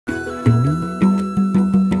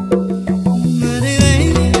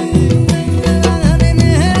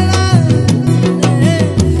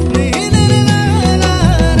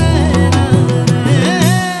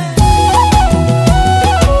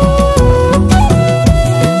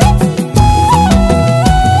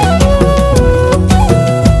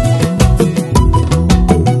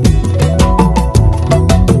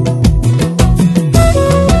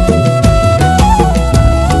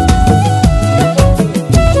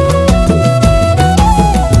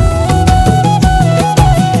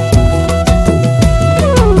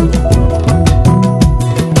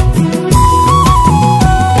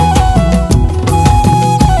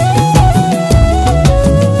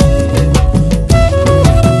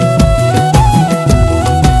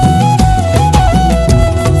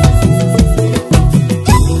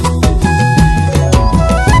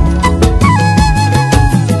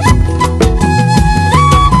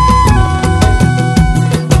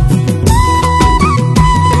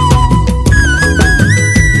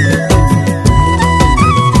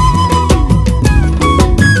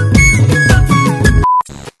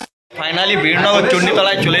বীরনগর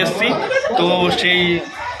চণ্ডীতলায় চলে এসেছি। তো সেই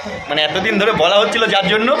মানে এতদিন ধরে বলা হচ্ছিল যার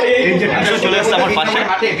জন্য চলে এসছে আমার পাশে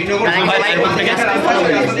থেকে।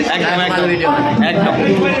 একদম একদম একদম।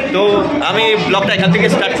 তো আমি ব্লগটা এখান থেকে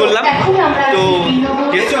স্টার্ট করলাম। তো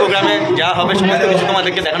টেস্ট প্রোগ্রামে যা হবে সমস্ত কিছু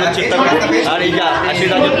তোমাদেরকে দেখানোর চেষ্টা করি। আর এই যা আশির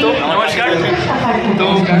রাজত্ব আমার পাশে রয়েছে। তো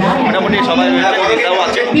মোটামুটি সবাই রয়েছে, এটাও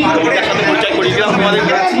আছে, তার সাথে পরিচয় করিয়ে দিলাম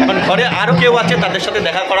তোমাদেরকে। এখন ঘরে আরও কেউ আছে, তাদের সাথে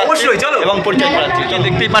দেখা করা অবশ্যই চলো এবং পরিচয় করাচ্ছি।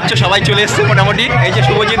 দেখতেই পাচ্ছ সবাই চলে এসছে মোটামুটি। এই যে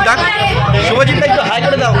শুভজিৎ দা, শুভজিৎ দা একটু হাই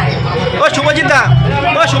করে দাও। ও শুভজিৎ দা,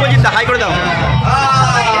 ও শুভজিৎ দা হাই করে দাও।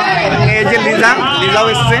 এই যে লিজাও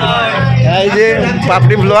এসছে, এই যে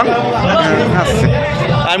পাপড়ি ব্লগ আসছে।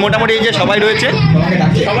 আর মোটামুটি এই যে সবাই রয়েছে,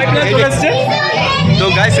 সবাই চলে এসছে। তো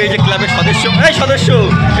গাইস এই যে ক্লাবের সদস্য,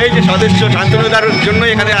 এই যে সদস্য শান্তনুদার জন্য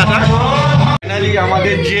এখানে আসা। ফাইনালি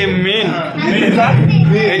আমাদের যে মেন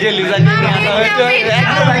এই যে লিজাকে নিয়ে আসা হয়েছে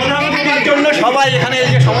জন্য সবাই এখানে এই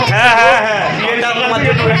যে সমস্ত তোমার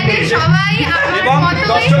জন্য এবং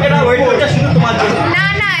দর্শকেরা ওয়েট করছে শুধু তোমার জন্য।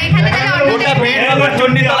 গোটা বীরনগর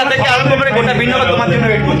চণ্ডীতলা থেকে আরম্ভ করে গোটা বীরনগর তোমার জন্য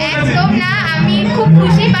ওয়েট করছে। একদম না, আমি খুব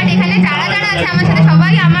খুশি। বাট এখানে যারা যারা আছে আমার সাথে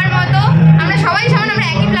সবাই আমার মতো, আমরা সবাই সমান, আমরা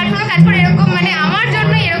একই প্ল্যাটফর্মে কাজ করি। এরকম মানে আমার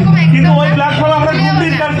জন্য এরকম কিন্তু ওই প্ল্যাটফর্মে আমরা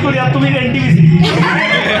দুদিন কাজ করি আর তুমি এনটিভিসি।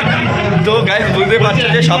 তো গাইস বুঝতে পারছো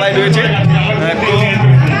যে সবাই রয়েছে। তো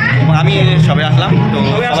আমি সবাই আসলাম, তো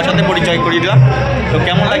সবার সাথে পরিচয় করিয়ে দিলাম। তো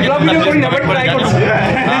কেমন লাগে কমেন্ট করে জানো।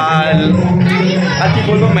 আর কি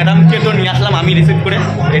বলবো, ম্যাডামকে তো নিয়ে আসলাম আমি রিসিভ করে,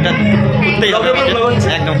 এটা করতেই হবে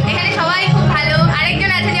একদম। এখানে সবাই খুব ভালো।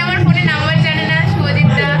 আরেকজন আছে যে আমার ফোনে নাম্বার জানে না,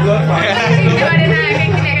 শুভজিৎদা।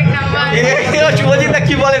 শুভজিৎদা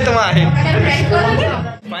কি বলে তোমায়?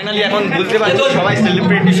 ফাইনালি এখন বুঝতে পারছো সবাই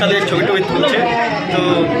সেলিব্রিটির সাথে ছবি টবি তুলছে। তো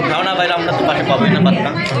ধারণা বাইরে আমরা তো পাশে পাবোই না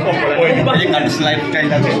পারতাম। এই কার্টুস লাইফস্টাইল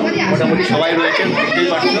আছে, মোটামুটি সবাই রয়েছে।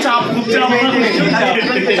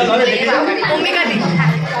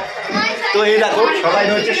 তো এই দেখো সবাই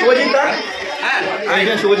রয়েছে, শুভজিৎদা, এই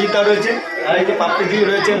যে শুভজিৎদা রয়েছে, আর এই যে পাপড়ি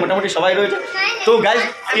রয়েছে, মোটামুটি সবাই রয়েছে। তো গাইস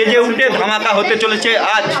স্টেজে উঠে ধামাকা হতে চলেছে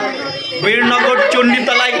আজ বীরনগর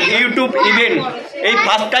চণ্ডীতলায় ইউটিউব ইভেন্ট। এই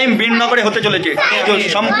ফার্স্ট টাইম বীরনগরে হতে চলেছে। তো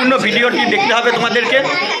সম্পূর্ণ ভিডিওটি দেখতে হবে তোমাদেরকে।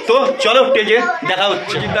 তো চলো স্টেজে দেখা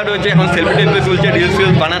হচ্ছে। চিন্তা রয়েছে এখন সেলফি টেলফি তুলছে, রিলস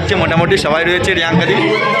ফিলস বানাচ্ছে, মোটামুটি সবাই রয়েছে। রিয়াঙ্কাদি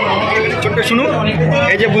ছোট্ট শুনুন,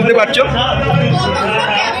 এই যে বুঝতে পারছো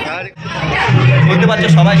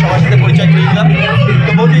সবাই সবার সাথে পরিচয় করে দিলাম।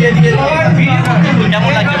 তো বলছি এদিকে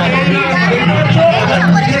কেমন লাগছে?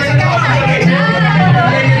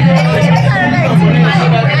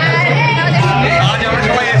 আজ আমরা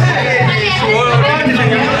সবাই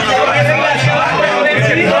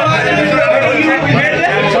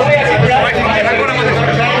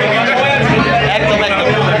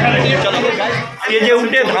স্টেজে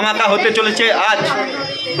উঠে ধামাকা হতে চলেছে আজ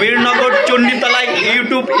বীরনগর চণ্ডীতলায়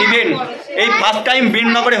ইউটিউব ইভেন্ট। এই ফার্স্ট টাইম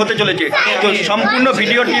বীরনগরে হতে চলেছে। তো সম্পূর্ণ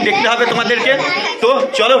ভিডিওটি দেখতে হবে তোমাদেরকে। তো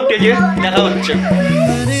চলো স্টেজে দেখা হচ্ছে।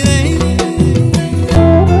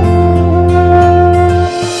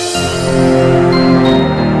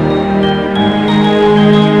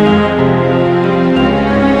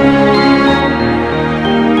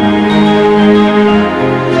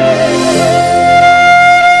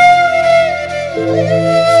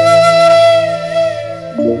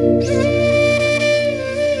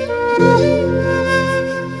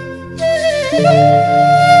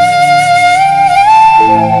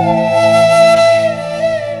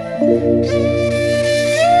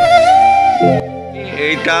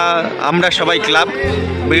 এইটা আমরা সবাই ক্লাব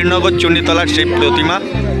বীরনগর চণ্ডীতলার সেই প্রতিমা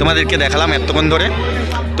তোমাদেরকে দেখালাম এতক্ষণ ধরে।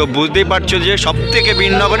 তো বুঝতেই পারছো যে সবথেকে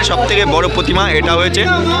বীরনগরে সবথেকে বড় প্রতিমা এটা হয়েছে।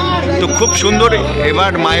 তো খুব সুন্দর,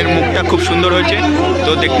 এবার মায়ের মুখটা খুব সুন্দর হয়েছে।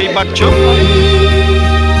 তো দেখতেই পাচ্ছো।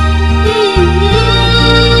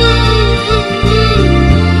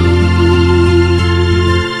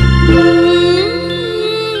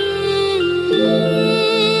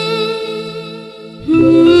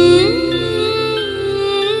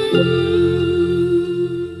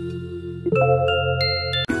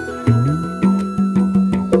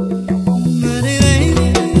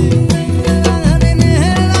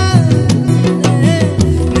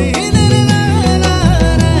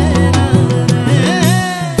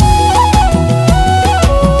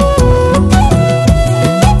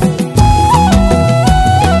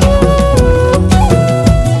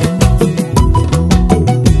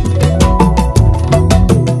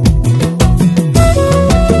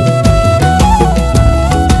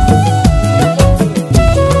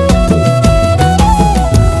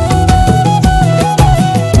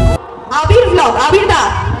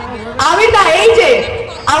 আবিরদা এই যে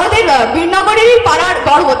আমাদের বীরনগরেরই পাড়ার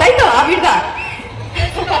গর্ব, তাই তো আবিরদা?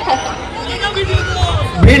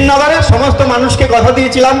 বীরনগরের সমস্ত মানুষকে কথা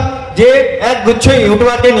দিয়েছিলাম যে এক গুচ্ছ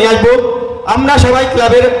ইউটিউবারকে নিয়ে আসবো আমরা সবাই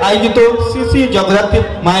ক্লাবের আয়োজিত শ্রী শ্রী জগদ্ধাত্রী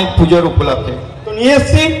মায়ের পুজোর উপলক্ষে। তো নিয়ে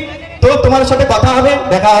এসছি, তো তোমার সাথে কথা হবে,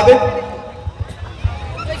 দেখা হবে।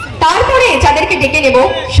 তারপরে যাদেরকে ডেকে নেব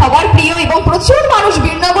সবার প্রিয় এবং প্রচুর মানুষ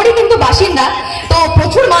বীরনগরই কিন্তু বাসিন্দা, তো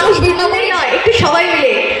প্রচুর মানুষ বীরনগরই নয়, একটু সবাই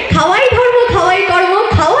মিলে খাওয়াই ধর্ম, খাওয়াই কর্ম,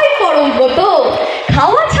 খাওয়াই পরম ব্রত,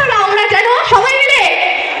 খাওয়া ছাড়া আমরা যেন সবাই মিলে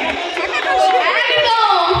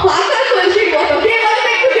একদম ফাঁকা কলসির মতো। কে বলবে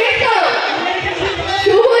একটু দেখো?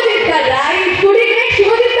 শুভজিৎদা, রাইট, টুডি গ্রেট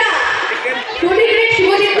শুভজিৎদা, টুডি গ্রেট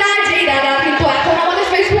শুভজিৎদা, যেই দাদা কিন্তু এখন আমাদের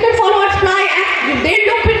ফেসবুকের ফলোয়ার্স প্রায় 1.5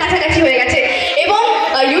 লক্ষের কাছাকাছি হয়ে গেছে এবং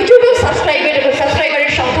ইউটিউবেও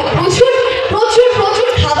সাবস্ক্রাইবারের সংখ্যা প্রচুর প্রচুর প্রচুর।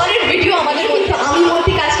 খাবারের ভিডিও আমাদের মধ্যে আমি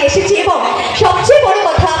মধ্যে কাছে এসেছি এবং সবচেয়ে বড়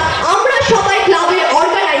কথা আমরা সবাই ক্লাবের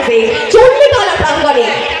অর্গানাইজে চণ্ডীতলা প্রাঙ্গণে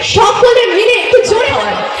সকলে মিলে একটু জোরে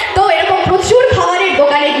খাওয়ার। তো এরকম প্রচুর খাবারের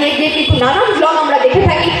দোকানে গিয়ে গিয়ে কিন্তু নানান ব্লগ আমরা দেখে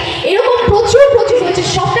থাকি, এরকম প্রচুর প্রচুর হচ্ছে,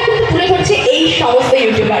 সবটা কিন্তু তুলে ধরছে এই সমস্ত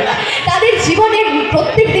ইউটিউবাররা। তাদের জীবনের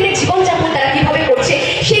প্রত্যেক দিনের জীবনযাপন তারা কিভাবে করছে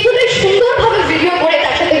সেগুলো সুন্দরভাবে ভিডিও করে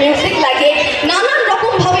তার সাথে মিউজিক লাগিয়ে নানান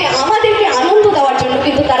রকম ভাবে আমাদেরকে আনন্দ দেওয়ার জন্য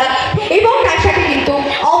কিন্তু তারা, এবং তার সাথে কিন্তু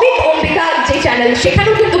অমিত অম্বিকা যে চ্যানেল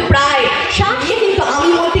সেখানেও কিন্তু প্রায় সাথে কিন্তু আমি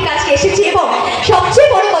মধ্যে কাছে এসেছি এবং সবচেয়ে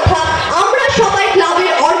বড় কথা আমরা সবাই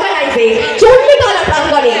ক্লাবের অর্গানাইজে চণ্ডীতলা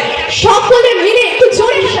প্রাঙ্গণে সকলে মিলে একটু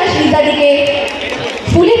জোরে শ্বাস লিজাদিকে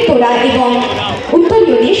ফুলের তোড়া এবং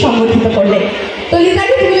উত্তরীয় দিয়ে সম্বোধিত করলেন। তো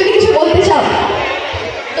লিজাদি, তুমি যদি কিছু বলতে চাও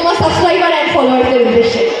তোমার সাবস্ক্রাইবার অ্যান্ড ফলোয়ারদের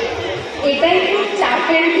উদ্দেশ্যে। এটাই খুব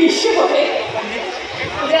চাপের বিষয়।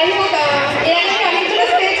 যাই হোক, এর আগে অনেকগুলো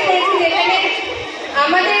স্টেজ করেছি যেখানে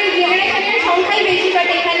আমাদের জেনারেশনের সংখ্যাই বেশি, বাট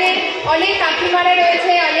এখানে অনেক কাকিমারা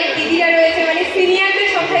রয়েছে, অনেক দিদিরা রয়েছে, মানে সিনিয়রদের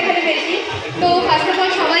সংখ্যা এখানে বেশি। তো ফার্স্ট অফ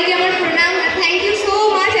অল সবাইকে আমার প্রণাম, থ্যাংক ইউ সো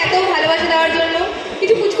মাচ এত ভালোবাসা দেওয়ার জন্য।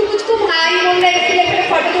 কিছু পুচকু পুচকু ভাই বোনরা এসেছিল এখানে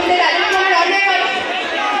ফটো তুলতে, তাদের আমার অনেক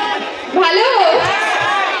ভালো।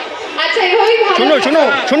 আচ্ছা, এভাবেই ভালো।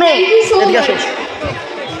 শোনো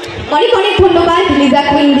অনেক অনেক ধন্যবাদ লিজা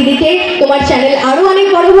কুইন দিদিকে। তোমার চ্যানেল আরো অনেক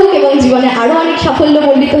বড় হোক এবং জীবনে আরো অনেক সাফল্য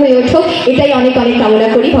মণ্ডিত হয়ে ওঠো, এটাই অনেক অনেক কামনা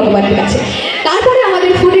করি ভগবানের কাছে। তারপরে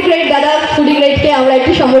আমাদের ফুডি গ্রেট দাদা, ফুডি গ্রেটকে আমরা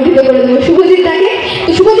একটু সম্বর্ধিত করে দেবো শুভজিৎদাকে।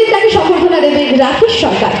 তো শুভজিৎদাকে সম্বর্ধনা দেবে রাকেশ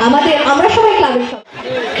সরকার, আমরা সবাই ক্লাবের সবাই।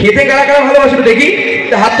 খেতে কারা কারা ভালোবাসো দেখি,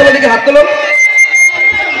 হাত তোলো দেখি, হাত তোলো।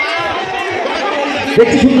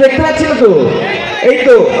 দেখছি শুধু দেখতে পাচ্ছি না তো, এই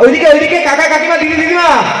তো ওইদিকে ওইদিকে কাকা কাকিমা দিদি দিদিমা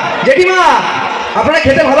জেঠিমা, আপনারা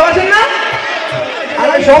খেতে ভালোবাসেন না? আর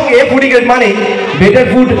সঙ্গে ফুডি গ্রেড মানে better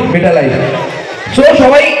food better life. So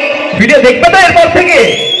সবাই ভিডিও দেখবে তো এরপর থেকে।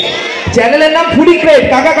 চ্যানেলের নাম ফুডি গ্রেড,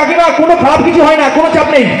 কাকা কাকিমা কোনো খারাপ কিছু হয় না, কোনো চাপ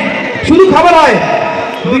নেই, শুধু খাবার হয়।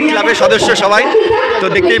 ক্লাবের সদস্য সবাই তো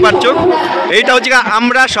দেখতেই পাচ্ছ, এইটা হচ্ছে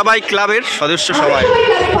আমরা সবাই ক্লাবের সদস্য সবাই।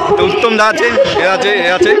 তো উত্তম দা আছে, এ আছে, এ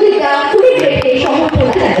আছে।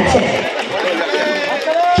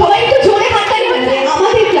 সবাই একটু জোরে হাততালি বাজাবে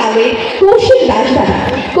আমাদের ক্লাবে কৌশিক দাস দাদা।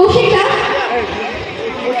 কৌশিক দা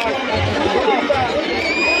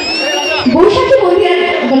বৈশাখী মন্দিরের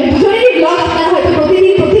মানে দুজনেরই ব্লগ আপনারা হয়তো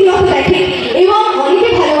প্রতিনিয়ত দেখেন এবং অনেকে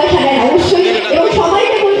ভালোবাসা দেন অবশ্যই, এবং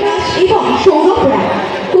সবাইকে দাস এবং সৌরভ রায়,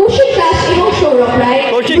 কৌশিক দাস এবং সৌরভ রায়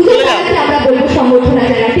দুজনকে আমরা বলবো সম্বর্ধনা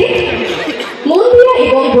জানাতে মন্দিরা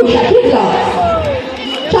এবং বৈশাখী ব্লগ।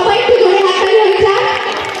 সবাই একটু জোরে হাততালি হয়ে যান।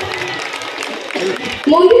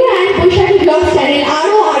 মন্দিরা অ্যান্ড বৈশাখী ব্লগ চ্যানেল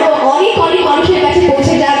আরো আরো অনেক অনেক মানুষের কাছে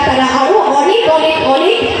পৌঁছে যাক, তারা আরো অনেক অনেক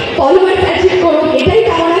অনেক ফলোয়ার অ্যাচিভ করুক, এটাই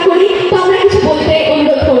কামনা করি। তো আমরা কিছু বলতে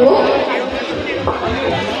অনুরোধ করবো।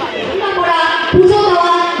 পুজো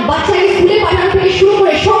দেওয়া, বাচ্চাকে স্কুলে পাঠানো থেকে শুরু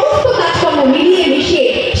করে সমস্ত কাজকর্ম মিলিয়ে মিশিয়ে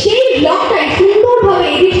সেই ব্লগটাই সুন্দরভাবে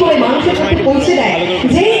এডিট করে মানুষের কাছে পৌঁছে দেয়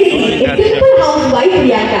যে দিদি সিম্পল হাউস ওয়াইফ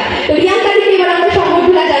রিয়াঙ্কা। তো রিয়াঙ্কা দিকে এবার আমরা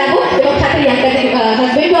সম্বর্ধনা জানাবো এবং সাথে রিয়াঙ্কাদের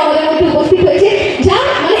হাজবেন্ডও আমাদের মধ্যে উপস্থিত হয়েছে। যা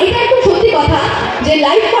মানে এটা একদম সত্যি কথা যে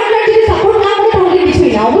লাইফ পার্টনার যদি সাপোর্ট না করে তাহলে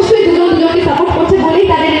কিছুই না, অবশ্যই দুজন দুজনকে সাপোর্ট করছে বলেই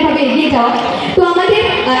তাদের এভাবে এগিয়ে যাওয়া। তো আমাদের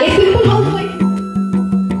এই সিম্পল হাউস ওয়াইফ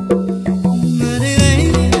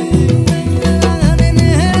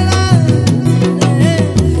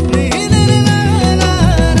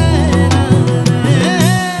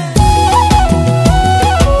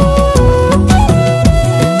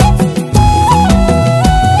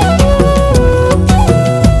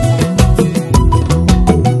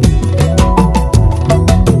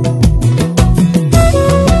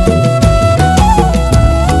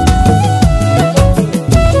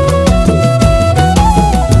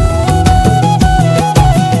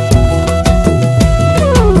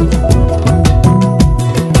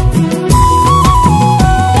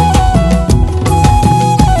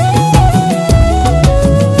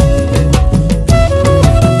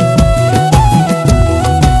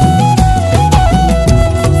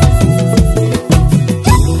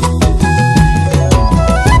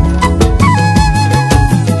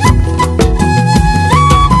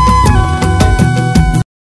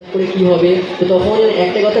কী হবে। তো তখন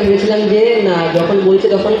একটা কথা ভেবেছিলাম যে না, যখন বলছে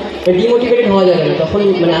তখন ডিমোটিভেটেড হওয়া যাবে না, তখন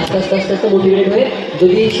মানে আস্তে আস্তে আস্তে আস্তে মোটিভেটেড হয়ে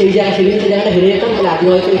যদি সেই জায়গাটা হেরে যেতাম তাহলে আগে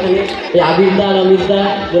হয়তো এখানে এই আবিরদা আর অমিতদা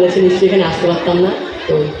বলেছে নিশ্চয়ই এখানে আসতে পারতাম না।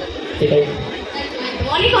 তো সেটাই।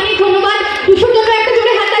 অনেক অনেক ধন্যবাদ। টুসুর জন্য একটা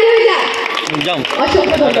জোরে হাততালি হয়ে যায়।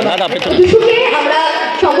 অসংখ্য ধন্যবাদ। টুসুকে আমরা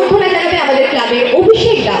সম্বর্ধনা জানাবে আমাদের ক্লাবের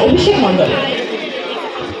অভিষেক মণ্ডল।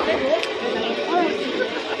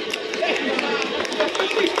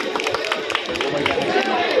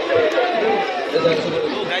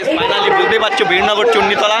 ফাইনালি বুঝতে পারছো বীরনগর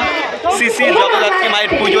চণ্ডীতলা সিসি জগদ্ধাত্রী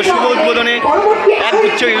মায়ের পুজো শুভ উদ্বোধনে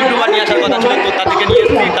একগুচ্ছ ইউটিউবার নিয়ে আসার কথা ছিল, তো তাদেরকে নিয়ে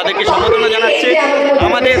এসেছি, তাদেরকে সম্বোধনা জানাচ্ছে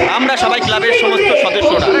আমরা সবাই ক্লাবের সমস্ত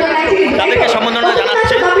সদস্যরা তাদেরকে সম্বোধনা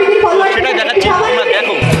জানাচ্ছে, তো সেটাই দেখাচ্ছি, তোমরা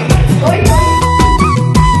দেখো।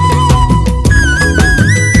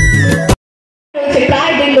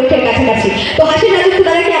 প্রায় 1.5 লক্ষের কাছাকাছি। তো হাসির রাজত্ব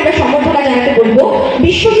দ্বারাকে আমরা সম্বর্ধনা জানাতে বলবো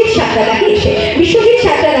বিশ্বজিৎ সাঁতরাদাকে এসে। বিশ্বজিৎ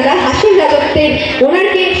সাঁতরাদা হাসির রাজত্বের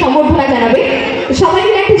ওনারকে সম্বর্ধনা জানাবে। সবাই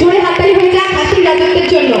মিলে একটা জোরে হাততালি হয়ে যাক হাসির রাজত্বের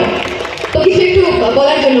জন্য। তো কিছু একটু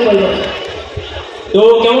বলার জন্য বলবো। তো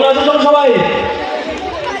কেমন আছো তোমরা সবাই?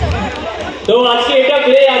 তো আজকে এটা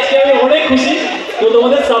পেয়ে আজকে আমি অনেক খুশি। তো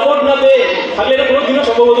তোমাদের সাপোর্ট না পেয়ে থাকলে এটা কোনো দিনও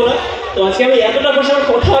সম্ভব হতো না। তো আজকে আমি এতটা বসে আমার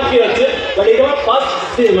কথা আটকে যাচ্ছে, বাট এটা আমার ফার্স্ট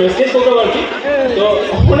স্টেজ প্রোগ্রাম আর কি। তো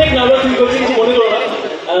অনেক নার্ভাস ফিল করছি, কিছু মনে করো না।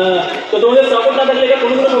 তো তোমাদের সাপোর্ট না থাকলে এটা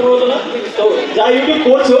কোনো দিনও সম্ভব হতো না। তো যারা ইউটিউব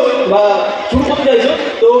করছো বা শুরু করতে চাইছো,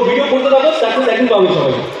 তো ভিডিও করতে থাকো, সাকসেস একদিন পাবে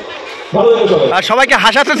সবাই। ভালো থেকো সবাই, আর সবাইকে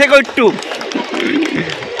হাসাতে থেকো একটু,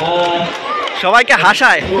 সবাইকে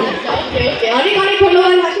হাসায়। অনেক অনেক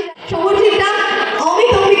ধন্যবাদ হাসি। সমর্থিতা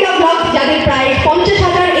অমিত অম্বিকা ব্লগ, যাদের প্রায়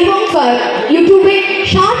 50,000 এবং ইউটিউবে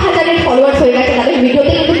 60,000-এর ফলোয়ার্স হয়ে গেছে, তাদের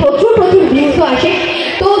ভিডিওতে কিন্তু প্রচুর ভিউজও আসে।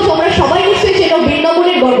 তো তোমরা সবাই নিশ্চয়ই চেনো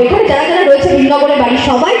বীরনগরের গর্ব। এখানে যারা যারা রয়েছে বীরনগরের বাড়ি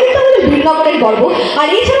সবাই কিন্তু আমাদের বীরনগরের গর্ব। আর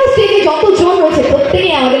এছাড়াও স্টেজে যতজন রয়েছে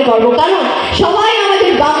প্রত্যেকেই আমাদের গর্ব, কারণ সবাই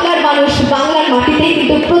আমাদের বাংলার মানুষ, বাংলার মাটিতেই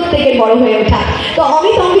কিন্তু প্রত্যেকের বড় হয়ে ওঠা। তো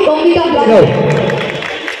অমিত অম্বিকা ব্লগ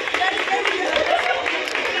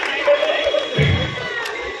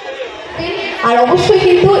আর অবশ্যই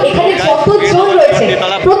কিন্তু এখানে যতজন রয়েছে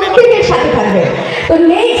প্রত্যেকের সাথে থাকবে। তো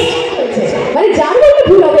নেক্সট মানে জানলে একটু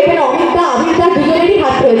ভুল হবে, এখানে অমিতদা আবিরদা দুজনেরই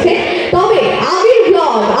হাত রয়েছে। তবে আবির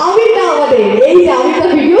ব্লগ, আবিরদা আমাদের এই যে আবিরদা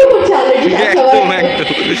ভিডিও করছে অলরেডি সবাই।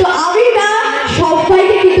 তো আবিরদা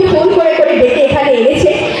সবাইকে কিন্তু ফোন করে করে ডেকে এখানে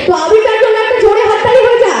এনেছে। তো আবিরদার জন্য একটা জোরে হাততালি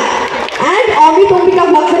হয়ে যায়। অ্যান্ড অমিত অম্বিকা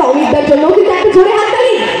ব্লগের অমিতদার জন্য কিন্তু একটা জোরে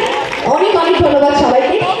হাততালি। অনেক অনেক ধন্যবাদ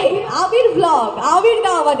সবাইকে। আবির ব্লগ,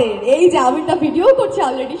 আবিরদা আমাদের এই যে আবিরদা ভিডিও করছে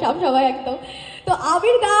অলরেডি সবাই একদম। তো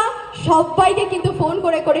আবিরদা সবাইকে কিন্তু ফোন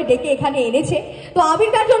করে করে ডেকে এখানে এনেছে। তো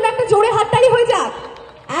আবিরদার জন্য একটা জোরে হাততালি হয়ে যাক।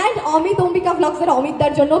 অ্যান্ড অমিত অম্বিকা ব্লগসের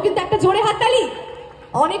অমিতদার জন্য কিন্তু একটা জোরে হাততালি।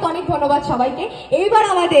 অনেক অনেক ধন্যবাদ সবাইকে। এইবার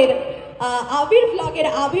আমাদের আবির ব্লগের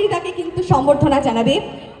আবিরদাকে কিন্তু সম্বর্ধনা জানাবে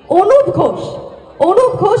অনুপ ঘোষ।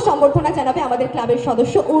 অনুপ ঘোষ সম্বর্ধনা জানাবে আমাদের ক্লাবের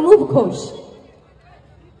সদস্য অনুপ ঘোষ।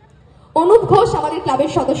 অনুপ ঘোষ আমাদের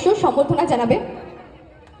ক্লাবের সদস্য সম্বর্ধনা জানাবে।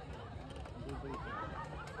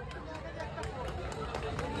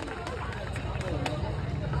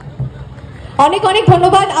 অনেক অনেক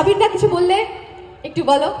ধন্যবাদ। আবিরদা কিছু বললে একটু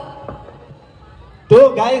বলো। তো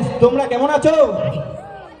গাইস তোমরা কেমন আছো?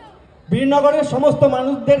 বীরনগরের সমস্ত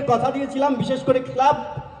মানুষদের কথা দিয়েছিলাম, বিশেষ করে ক্লাব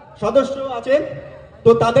সদস্য আছে, তো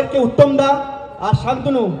তাদেরকে উত্তমদা আর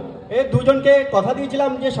শান্তনু এই দুজনকে কথা দিয়েছিলাম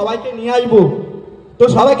যে সবাইকে নিয়ে আসবো। তো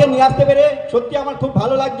সবাইকে নিয়ে আসতে পেরে সত্যি আমার খুব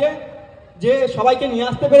ভালো লাগছে যে সবাইকে নিয়ে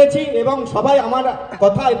আসতে পেরেছি, এবং সবাই আমার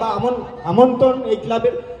কথায় বা আমন্ত্রণ এই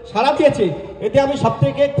ক্লাবের সাড়া দিয়েছে, এতে আমি সব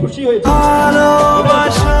থেকে খুশি হয়েছি।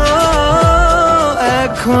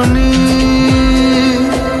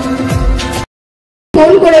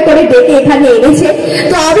 ফোন করে করে ডেকে এখানে এনেছে।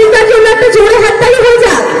 তো আবিরদার জন্য একটা জোরে হাততালি হয়ে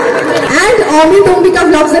যাক। অ্যান্ড অমিত অম্বিকা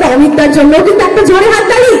ব্লগসের অমিতদার জন্য কিন্তু একটা জোরে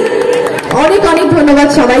হাততালি। অনেক অনেক ধন্যবাদ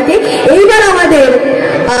সবাইকে। এইবার আমাদের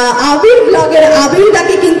আবির ব্লগের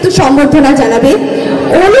আবিরদাকে কিন্তু সম্বর্ধনা জানাবে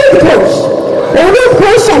অনুপ ঘোষ। অনুপ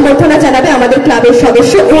ঘোষ সম্বর্ধনা জানাবে আমাদের ক্লাবের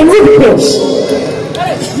সদস্য অনুপ ঘোষ।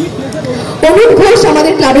 অনুপ ঘোষ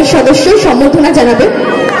আমাদের ক্লাবের সদস্য সম্বর্ধনা জানাবে।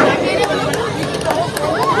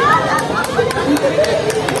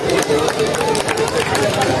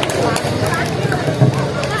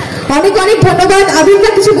 অনেক অনেক ধন্যবাদ। আবিরদা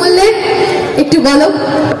কিছু বললে একটু বলো।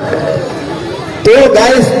 তো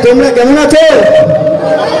গাইস তোমরা কেমন আছো?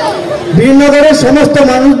 বীরনগরের সমস্ত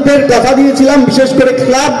মানুষদের কথা দিয়েছিলাম, বিশেষ করে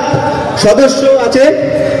ক্লাব সদস্য আছে,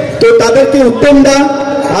 তো তাদেরকে উত্তমদা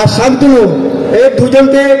আর শান্তনু এই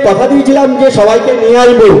দুজনকে কথা দিয়েছিলাম যে সবাইকে নিয়ে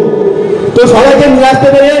আসবো। তো সবাইকে নিয়ে আসতে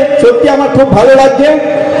পেরে সত্যি আমার খুব ভালো লাগছে,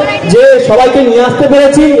 যে সবাইকে নিয়ে আসতে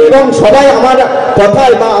পেরেছি এবং সবাই আমার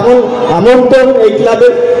কথায় বা আমন্ত্রণ এই ক্লাবে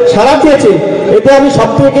সাড়া দিয়েছে, এতে আমি সব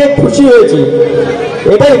থেকে খুশি হয়েছি,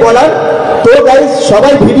 এটাই বলার। তো গাইস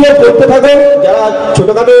সবাই ভিডিও করতে থাকো, যারা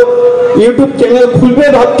ছোটখাটো ইউটিউব চ্যানেল খুলবে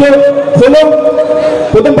ভাবছো খোলো,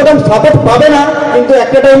 প্রথম সাপোর্ট পাবে না কিন্তু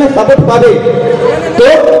একটা টাইমে সাপোর্ট পাবে, তো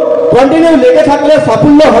কন্টিনিউ লেগে থাকলে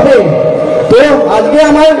সাফল্য হবে। তো আজকে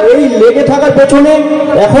আমার এই লেগে থাকার পেছনে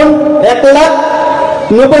এখন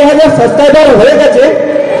 1,90,000 সাবস্ক্রাইবার হয়ে গেছে।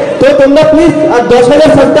 তো তোমরা প্লিজ আর 10,000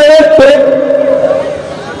 সাবস্ক্রাইবার করে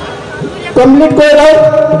কমপ্লিট করে দাও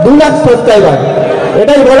 2 লাখ সাবস্ক্রাইবার,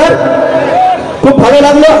 এটাই বলার। খুব ভালো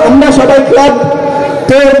লাগলো, আমরা সবাই ক্লাব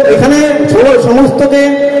তো এখানে সমস্তকে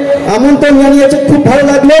আমন্ত্রণ জানিয়েছে, খুব ভালো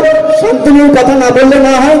লাগলো। শান্তনুর কথা না বললে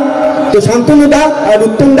না হয়, তো শান্তনুদা আর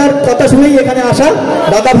উত্তমদার কথা শুনেই এখানে আসা,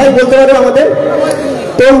 দাদা ভাই বলতে পারো আমাদের।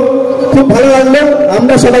 তো খুব ভালো লাগলো,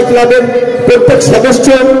 আমরা সবাই ক্লাবের প্রত্যেক সদস্য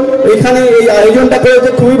এখানে এই আয়োজনটা করেছে,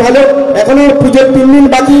 খুবই ভালো। এখনো পুজোর 3 দিন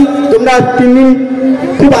বাকি, তোমরা 3 দিন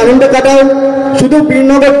খুব আনন্দ কাটাও। শুধু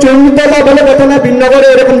বীরনগর চণ্ডীতলা বলে কথা না, বীরনগরে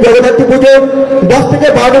এরকম জগদ্ধাত্রী পুজো 10 থেকে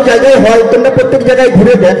 12 জায়গায় হয়, তোমরা প্রত্যেক জায়গায়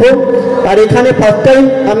ঘুরে দেখো। আর এখানে ফার্স্ট টাইম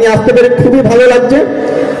আমি আসতে পেরে খুবই ভালো লাগছে,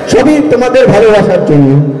 সবই তোমাদের ভালোবাসার জন্য।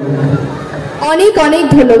 অনেক অনেক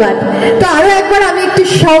ধন্যবাদ। তো আরো একবার আমি একটু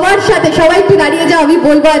সবার সাথে, সবাই একটু দাঁড়িয়ে যাও, আমি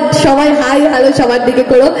বলবো সবাই হাই হ্যালো সবার দিকে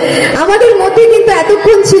করো। আমাদের মধ্যে কিন্তু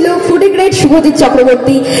এতক্ষণ ছিল ফুডি গ্রেড শুভজিৎ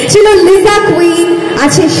চক্রবর্তী, ছিল লিজা কুইন,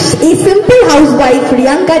 আছে এই সিম্পল হাউস ওয়াইফ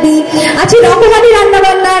রিয়াঙ্কা দি, আছে রকমারি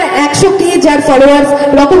রান্নাবান্নার 100K যার ফলোয়ার্স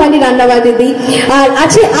রকমারি রান্নাবান্না, আর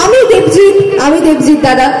আছে আমি দেবজিৎ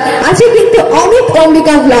দাদা, আছে কিন্তু অমিত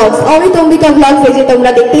অম্বিকা ব্লগস এই যে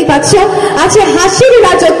তোমরা দেখতেই পাচ্ছ, আছে হাসির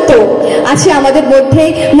রাজত্ব, আছে আমাদের মধ্যে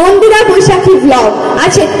মন্দিরা বৈশাখী ব্লগ,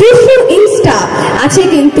 আছে টুসু ইনস্টা, আছে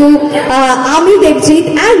কিন্তু আমি দেবজিৎ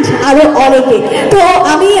অ্যান্ড আরো অনেকে। তো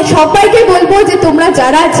আমি সবাইকে বলবো যে তোমরা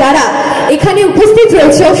যারা যারা এখানে উপস্থিত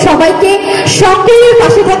রয়েছে সবাইকে সকলের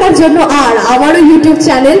পাশে থাকার জন্য। আর আমারও ইউটিউব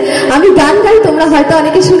চ্যানেল, আমি গান গাই, তোমরা হয়তো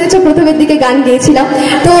অনেকে শুনেছো, প্রথমের দিকে গান গেয়েছিলাম,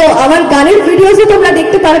 তো আমার গানের ভিডিওসও তোমরা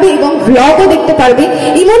দেখতে পারবে এবং ব্লগও দেখতে পারবে।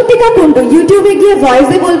 ইমন্তিকা কুন্ডু, ইউটিউবে গিয়ে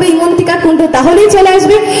ভয়েসে বলবে ইমন্তিকা কুন্ডু, তাহলেই চলে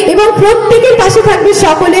আসবে। এবং প্রত্যেকের পাশে থাকবে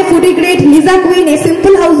সকলে, foodie grade, Liza queen, a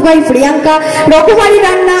simple house wife Riyanka, রকমারি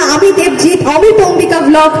রান্না, আমি দেবজিৎ, অমিত অম্বিকা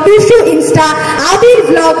ব্লগ, টুসু ইনস্টা, আবির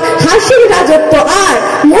ব্লগ, হাসির রাজত্ব আর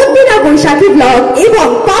মন্দিরা বৈশাখী ব্লগ এবং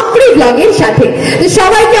পাপড়ি ব্লগের সাথে। তো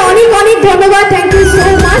সবাইকে অনেক অনেক ধন্যবাদ, thank you so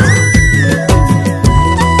much.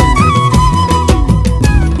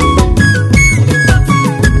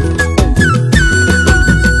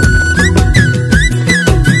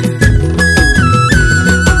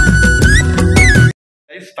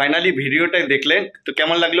 Finally ভিডিওটা দেখলে তো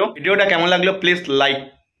কেমন লাগলো, ভিডিওটা কেমন লাগলো প্লিজ লাইক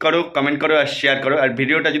করো, কমেন্ট করো আর শেয়ার করো। আর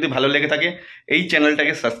ভিডিওটা যদি ভালো লেগে থাকে এই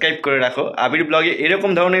চ্যানেলটাকে সাবস্ক্রাইব করে রাখো। আবির ব্লগে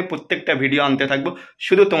এরকম ধরনের প্রত্যেকটা ভিডিও আনতে থাকবো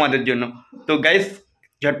শুধু তোমাদের জন্য। তো গাইস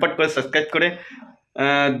ঝটপট করে সাবস্ক্রাইব করে,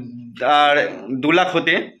 আর 2 লাখ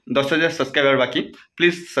হতে 10,000 সাবস্ক্রাইবার বাকি,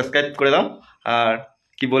 প্লিজ সাবস্ক্রাইব করে দাও। আর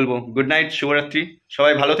কি বলবো, গুড নাইট, শুভরাত্রি,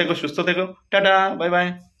 সবাই ভালো থেকো, সুস্থ থেকো, টাটা, বাই বাই।